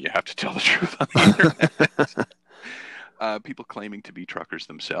law saying you have to tell the truth on the internet. People claiming to be truckers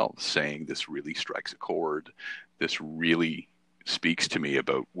themselves, saying this really strikes a chord. This really speaks to me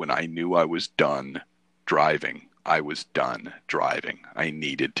about when I knew I was done driving. I was done driving. I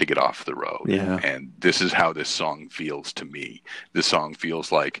needed to get off the road. yeah, And this is how this song feels to me. This song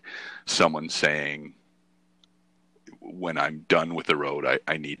feels like someone saying, when I'm done with the road,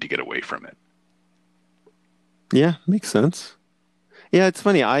 I need to get away from it. yeah, makes sense. Yeah, it's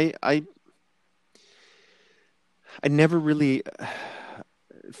funny. I never really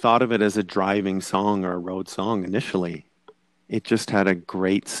thought of it as a driving song or a road song initially. It just had a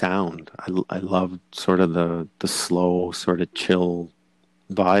great sound. I loved sort of the slow, sort of chill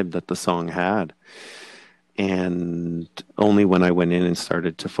vibe that the song had. And only when I went in and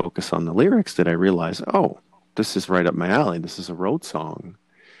started to focus on the lyrics did I realize, oh, this is right up my alley. This is a road song.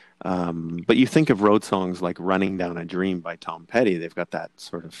 But you think of road songs like Running Down a Dream by Tom Petty. They've got that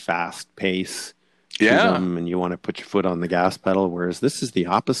sort of fast pace to Yeah, them, and you want to put your foot on the gas pedal, whereas this is the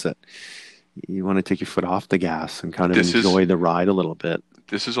opposite. You want to take your foot off the gas and kind of this is enjoy the ride a little bit.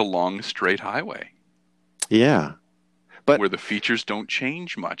 this is a long straight highway Yeah. But where the features don't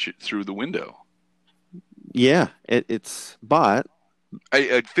change much through the window. yeah, but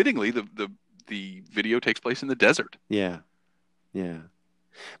Fittingly, the video takes place in the desert. yeah, yeah.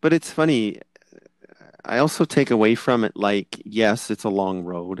 But it's funny. I also take away from it, like, yes, it's a long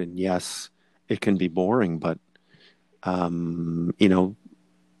road, and yes, it can be boring, but you know,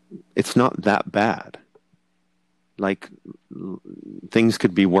 it's not that bad. Like, things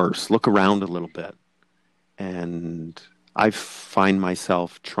could be worse. Look around a little bit. And I find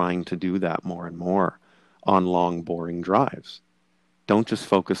myself trying to do that more and more on long, boring drives. Don't just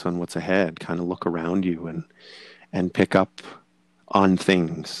focus on what's ahead. Kind of look around you and pick up on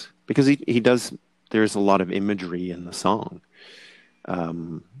things because he does. There's a lot of imagery in the song,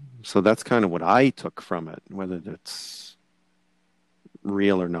 so that's kind of what I took from it. Whether that's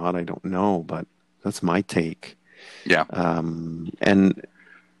real or not, I don't know, but that's my take. Yeah. And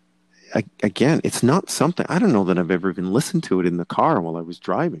again, it's not something I don't know that I've ever even listened to it in the car while I was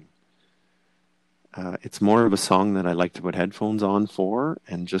driving. It's more of a song that I like to put headphones on for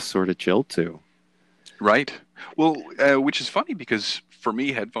and just sort of chill to. Right. Well, which is funny because for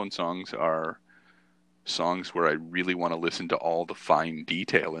me, headphone songs are songs where I really want to listen to all the fine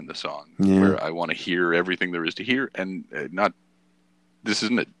detail in the song, Yeah, where I want to hear everything there is to hear, and not this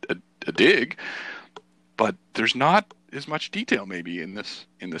isn't a dig, but there's not as much detail maybe in this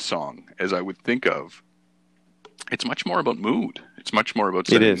song as I would think of. It's much more about mood. It's much more about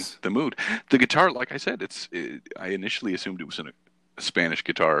it setting is. the mood. The guitar, like I said, I initially assumed it was a Spanish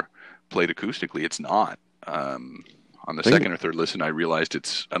guitar played acoustically. It's not. On the Really? second or third listen, I realized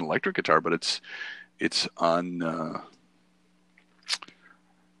it's an electric guitar, but it's on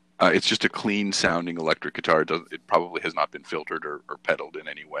It's just a clean sounding electric guitar. It probably has not been filtered or pedaled in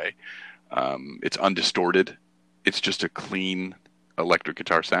any way. It's undistorted. It's just a clean electric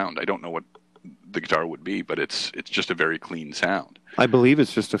guitar sound. I don't know what the guitar would be, but it's just a very clean sound. I believe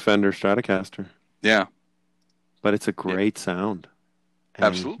it's just a Fender Stratocaster, Yeah, but it's a yeah, great sound.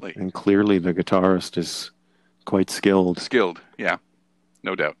 absolutely And clearly the guitarist is quite skilled skilled. Yeah,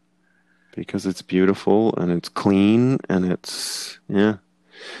 no doubt. because it's beautiful and it's clean and yeah.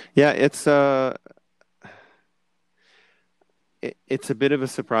 Yeah, it's a bit of a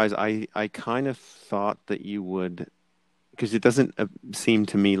surprise. I kind of thought that you would, because it doesn't seem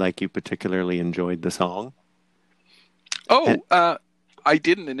to me like you particularly enjoyed the song. And Oh, I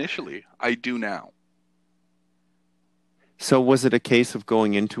didn't initially. I do now. so was it a case of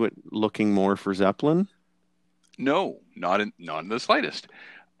going into it looking more for Zeppelin? No, not in the slightest.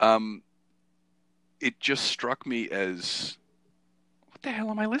 Um, it just struck me as what the hell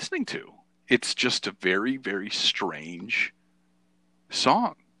am I listening to? It's just a very, very strange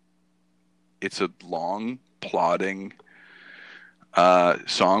song. It's a long, plodding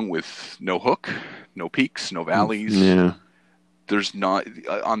song with no hook, no peaks, no valleys. Yeah. There's not,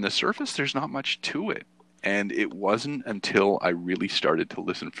 on the surface, there's not much to it. And it wasn't until I really started to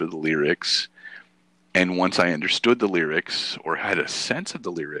listen for the lyrics, and once I understood the lyrics or had a sense of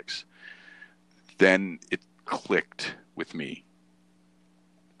the lyrics, then it clicked with me.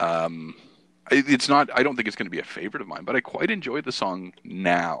 Um, it's not. I don't think it's going to be a favorite of mine, but I quite enjoy the song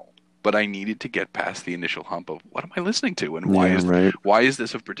now. But I needed to get past the initial hump of what am I listening to, and Yeah, right. why is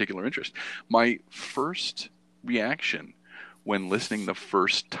this of particular interest? My first reaction when listening the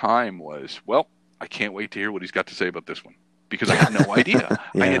first time was, well, I can't wait to hear what he's got to say about this one. Because I had no idea.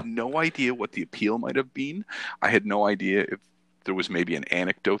 I Yeah. had no idea what the appeal might have been. I had no idea if there was maybe an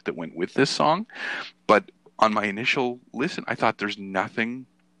anecdote that went with this song. But on my initial listen, I thought there's nothing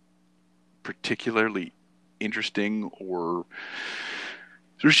particularly interesting, or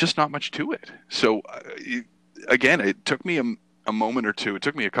there's just not much to it. So again, it took me a moment or two. It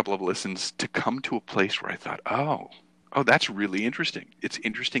took me a couple of listens to come to a place where I thought, oh, that's really interesting. It's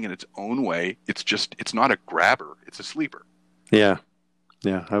interesting in its own way. It's not a grabber. It's a sleeper. Yeah.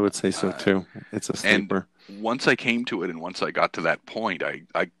 Yeah, I would say so Uh, too. It's a and sleeper. once I came to it, and once I got to that point, I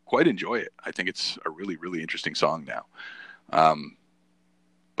quite enjoy it. I think it's a really, really interesting song now. Um,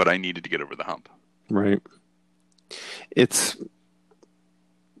 but I needed to get over the hump. Right. It's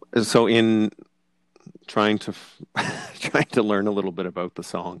so in trying to trying to learn a little bit about the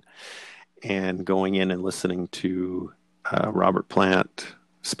song and going in and listening to Robert Plant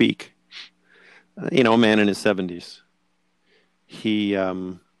speak. A man in his 70s. He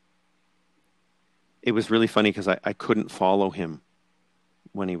It was really funny because I couldn't follow him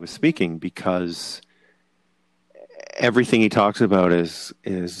when he was speaking because everything he talks about is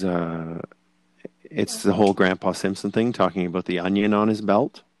it's the whole Grandpa Simpson thing, talking about the onion on his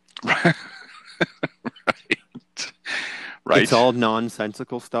belt. Right. It's Right. all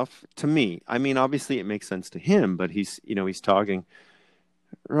nonsensical stuff to me. I mean, obviously it makes sense to him, but he's talking,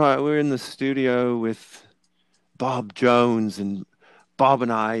 right, we're in the studio with Bob Jones, and Bob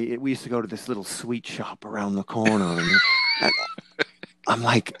and we used to go to this little sweet shop around the corner. And I'm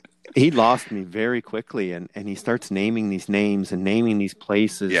like, he lost me very quickly. And he starts naming these names and naming these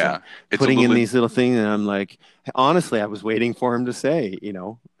places and Yeah. It's a putting in little. these little things. And I'm like, honestly, I was waiting for him to say,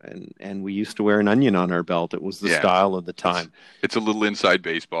 and we used to wear an onion on our belt. It was the Yeah. style of the It's time. it's a little inside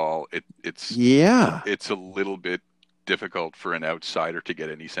baseball. Yeah. It's a little bit difficult for an outsider to get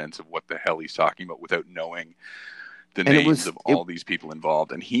any sense of what the hell he's talking about without knowing the And names of all these people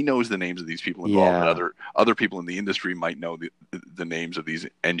involved. And he knows the names of these people involved, and yeah. other people in the industry might know the names of these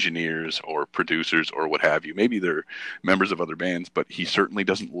engineers or producers or what have you. Maybe they're members of other bands, but he certainly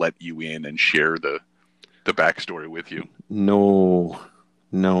doesn't let you in and share the backstory with you. No,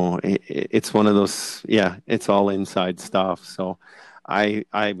 no, it's one of those. Yeah, it's all inside stuff. So,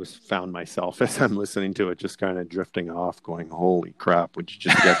 I was found myself as I'm listening to it, just kind of drifting off, going, "Holy crap! Would you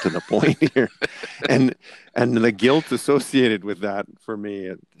just get to the point here?" And and the guilt associated with that for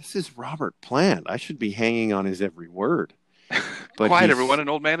me. This is Robert Plant. I should be hanging on his every word, but Quiet, he's everyone! An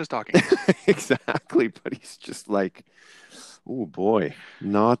old man is talking. exactly. But he's just like, oh boy,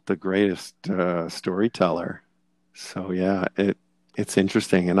 not the greatest storyteller. So yeah, it's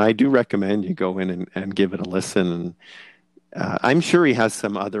interesting, and I do recommend you go in and give it a listen. And I'm sure he has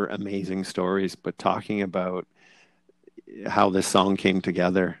some other amazing stories, but talking about how this song came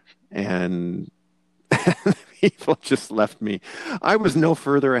together and people just left me. I was no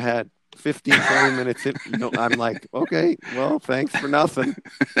further ahead. 15, 20 minutes in, I'm like, okay, well, thanks for nothing.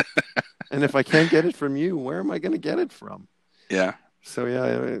 And if I can't get it from you, where am I going to get it from? Yeah. So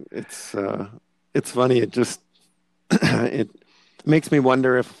yeah, it's funny. It just it makes me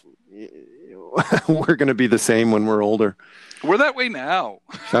wonder if we're going to be the same when we're older. We're that way now.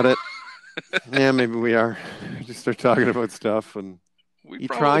 Shut it. Yeah, maybe we are. Just start talking about stuff, and We've you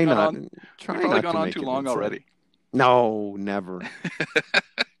probably try gone not on. We've try probably not gone to on make too it long inside. already. No, never,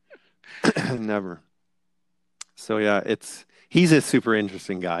 never. So yeah, he's a super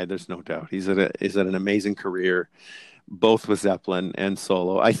interesting guy. There's no doubt. He's at an amazing career, both with Zeppelin and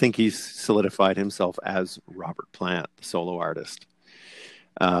solo. I think he's solidified himself as Robert Plant, the solo artist.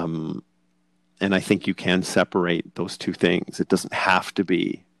 Um, and I think you can separate those two things. It doesn't have to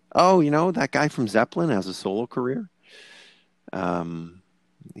be, oh, that guy from Zeppelin has a solo career. Um,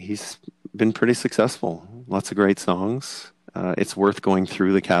 he's been pretty successful. Lots of great songs. It's worth going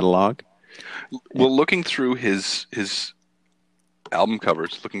through the catalog. Well, looking through his album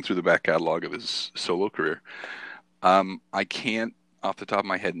covers, looking through the back catalog of his solo career, I can't off the top of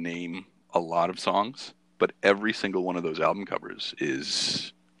my head name a lot of songs, but every single one of those album covers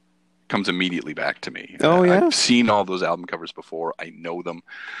is comes immediately back to me. Oh I've yeah, seen all those album covers before. I know them.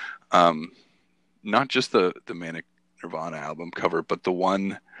 Um, Not just the Manic Nirvana album cover, but the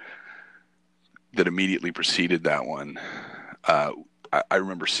one that immediately preceded that one. Uh, I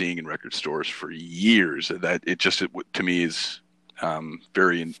remember seeing in record stores for years. That to me is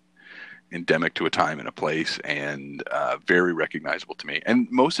very endemic to a time and a place, and very recognizable to me. And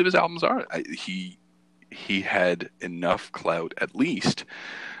most of his albums are. He had enough clout, at least,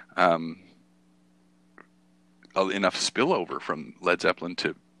 um, enough spillover from Led Zeppelin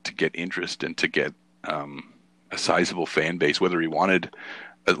to get interest and to get a sizable fan base. Whether he wanted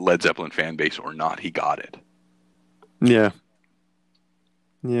a Led Zeppelin fan base or not, he got it. yeah,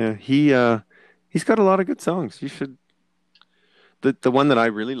 yeah. He's got a lot of good songs. You should. The one that I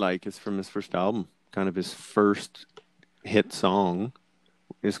really like is from his first album. Kind of his first hit song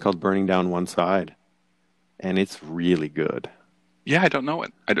is called "Burning Down One Side," and it's really good. Yeah, I don't know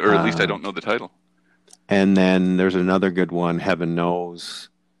it, or at least I Uh, don't know the title. and then there's another good one, "Heaven Knows,"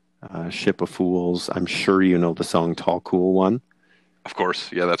 "Ship of Fools." I'm sure you know the song "Tall Cool One." Of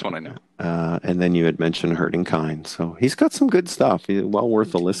course, yeah, that's one I know. And then you had mentioned "Hurting Kind," so he's got some good stuff. Well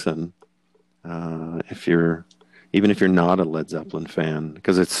worth a listen if you're even if you're not a Led Zeppelin fan,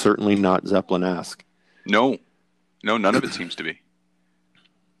 because it's certainly not Zeppelin-esque. No, no, none of it seems to be.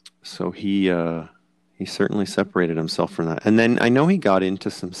 So he certainly separated himself from that. And then I know he got into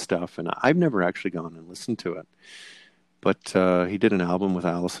some stuff, and I've never actually gone and listened to it. But he did an album with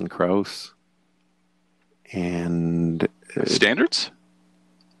Alison Krauss, and Standards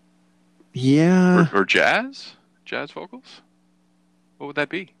yeah, or jazz vocals. What would that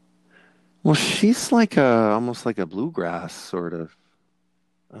be? well, she's like a almost like a bluegrass sort of.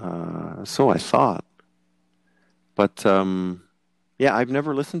 So I thought, but yeah, I've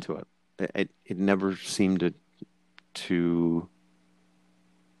never listened to it. It never seemed to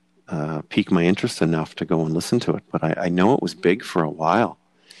pique my interest enough to go and listen to it. But I know it was big for a while,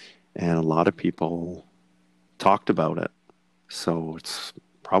 and a lot of people talked about it. So it's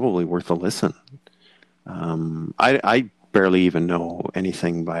probably worth a listen. I barely even know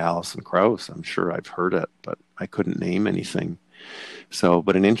anything by Alison Krauss. I'm sure I've heard it, but I couldn't name anything. So,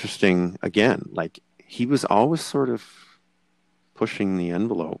 but an interesting, again, like he was always sort of pushing the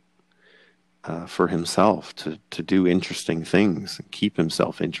envelope for himself to do interesting things and keep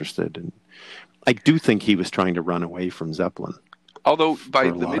himself interested. And I do think he was trying to run away from Zeppelin Although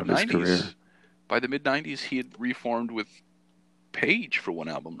for a lot of his career. by the mid '90s, he had reformed with Page for one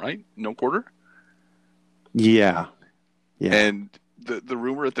album, right? No Quarter. Yeah, yeah, And the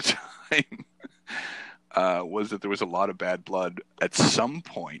rumor at the time was that there was a lot of bad blood at some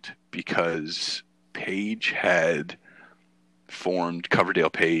point because Page had formed Coverdale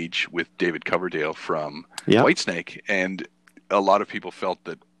Page with David Coverdale from yeah, Whitesnake, and a lot of people felt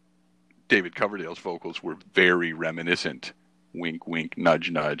that David Coverdale's vocals were very reminiscent, wink, wink,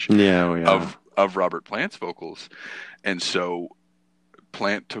 nudge, nudge, yeah, oh, yeah. of Robert Plant's vocals, and so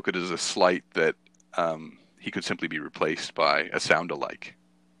Plant took it as a slight that he could simply be replaced by a sound alike.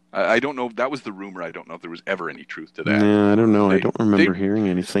 I don't know. That was the rumor. I don't know if there was ever any truth to that. Yeah, I don't know. I They don't they remember hearing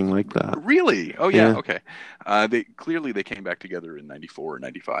anything like that. really. Oh yeah. Yeah, Okay. They came back together in '94 or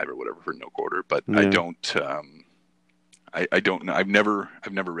 '95 or whatever for No Quarter. But I yeah. don't. I don't know. I've never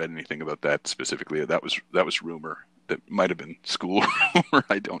read anything about that specifically. That was rumor. That might have been school rumor.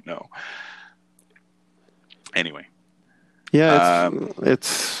 I don't know. Anyway, Yeah, um,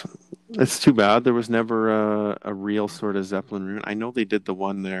 it's too bad there was never a real sort of Zeppelin reunion. I know they did the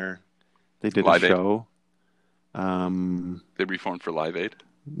one there. They did a Live Aid. show. Um, They reformed for Live Aid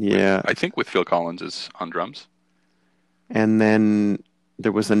with yeah, I think with Phil Collins is on drums. And then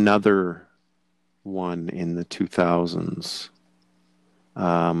there was another one in the 2000s.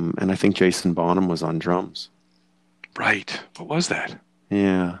 And I think Jason Bonham was on drums. Right. What was that?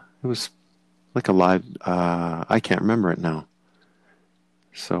 Yeah, it was like a live. I can't remember it now.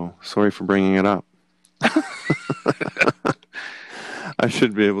 So sorry for bringing it up. I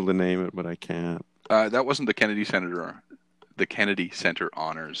should be able to name it, but I can't. That wasn't the Kennedy Center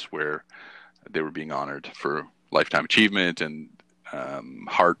honors where they were being honored for lifetime achievement, and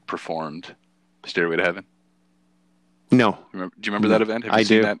Hart performed "Stairway to Heaven." No, Do you remember no, that event? Have I you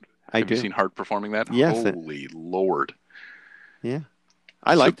seen do. that? I Have you do. seen Hart performing that? Yes. Holy Lord! Yeah,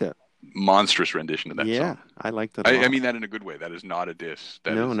 I It's a liked it. monstrous rendition of that Yeah, song. I liked it a I lot. mean that in a good way. That is not a diss.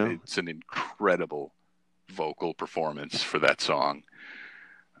 No, no. It's an incredible vocal performance for that song.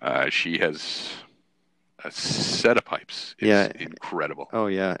 She has a set of pipes. It's Yeah. incredible. Oh,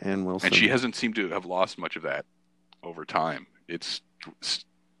 yeah. Ann And she Wilson. hasn't seemed to have lost much of that over time. It's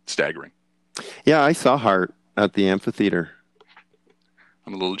staggering. Yeah, I saw Hart at the amphitheater.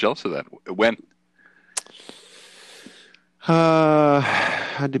 I'm a little jealous of that. When?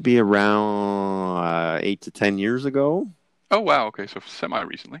 Had to be around 8 to 10 years ago. Oh, wow. Okay, so semi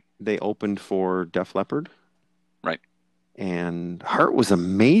recently. They opened for Def Leppard, Right. and Hart was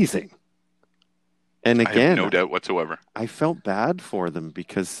amazing. And I have no again, doubt whatsoever. I felt bad for them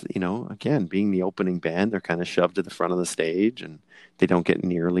because, again, being the opening band, they're kind of shoved to the front of the stage and they don't get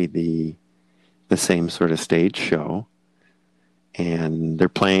nearly the same sort of stage show. And they're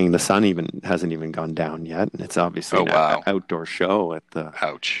playing, the sun even hasn't even gone down yet, and it's obviously Oh, an wow. outdoor show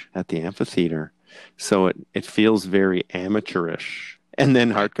Ouch. at the amphitheater. So it feels very amateurish. And then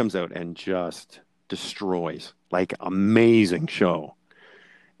Right. Hart comes out and just destroys, like amazing show.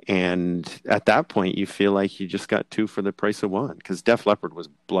 And at that point, you feel like you just got two for the price of one because Def Leppard was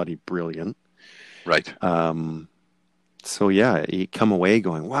bloody brilliant. Right. So yeah, you come away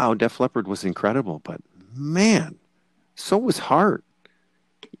going, "Wow, Def Leppard was incredible," but man, so was Hart.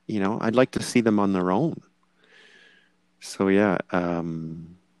 I'd like to see them on their own. So yeah,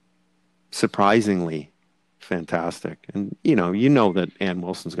 surprisingly fantastic. And you know that Ann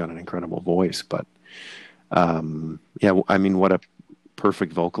Wilson's got an incredible voice, but yeah, I mean, what a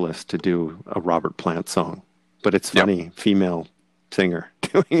perfect vocalist to do a Robert Plant song. But it's Yep. funny, female singer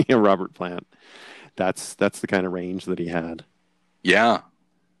doing a Robert Plant. That's the kind of range that he had. Yeah.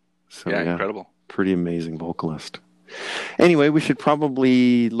 So Yeah, yeah, incredible. pretty amazing vocalist. Anyway, we should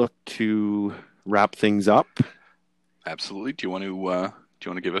probably look to wrap things up. Absolutely. Do you want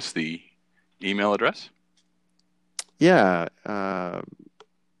to give us the email address? Yeah,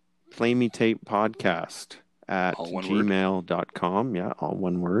 Play Me Tape Podcast at All one word. gmail.com. Yeah, all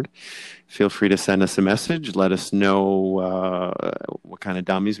one word. Feel free to send us a message. Let us know what kind of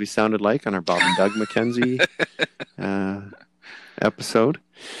dummies we sounded like on our Bob and Doug McKenzie episode.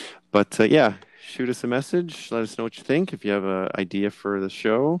 But yeah, shoot us a message. Let us know what you think. If you have an idea for the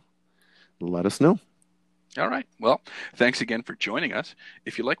show, let us know. All right. Well, thanks again for joining us.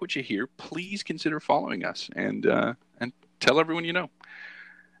 If you like what you hear, please consider following us and tell everyone you know.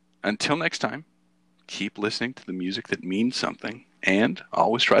 Until next time, keep listening to the music that means something, and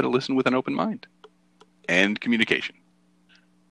always try to listen with an open mind and communication.